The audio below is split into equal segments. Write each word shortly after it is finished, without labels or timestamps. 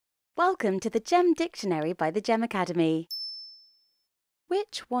Welcome to the Gem Dictionary by the Gem Academy.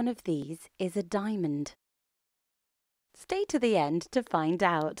 Which one of these is a diamond? Stay to the end to find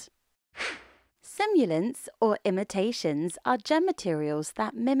out. Simulants or imitations are gem materials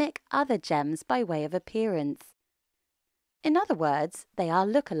that mimic other gems by way of appearance. In other words, they are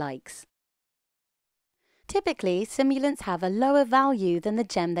lookalikes. Typically, simulants have a lower value than the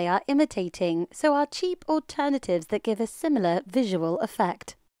gem they are imitating, so are cheap alternatives that give a similar visual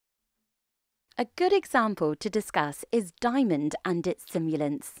effect. A good example to discuss is diamond and its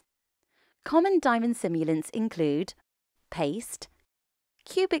simulants. Common diamond simulants include paste,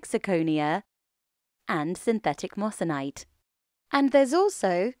 cubic zirconia, and synthetic moissanite. And there's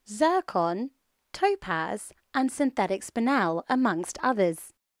also zircon, topaz, and synthetic spinel, amongst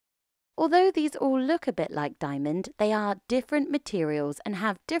others. Although these all look a bit like diamond, they are different materials and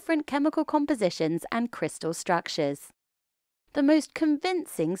have different chemical compositions and crystal structures. The most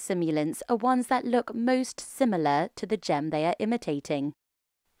convincing simulants are ones that look most similar to the gem they are imitating.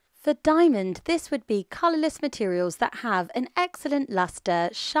 For diamond, this would be colourless materials that have an excellent lustre,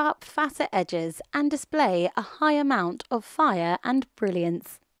 sharp facet edges, and display a high amount of fire and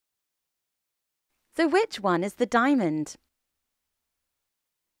brilliance. So which one is the diamond?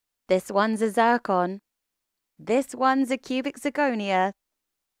 This one's a zircon, this one's a cubic zirconia,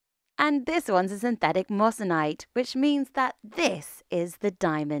 and this one's a synthetic moissanite, which means that this is the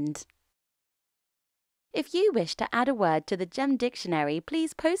diamond. If you wish to add a word to the Gem Dictionary,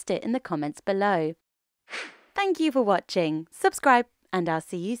 please post it in the comments below. Thank you for watching. Subscribe, and I'll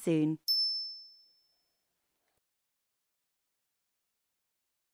see you soon.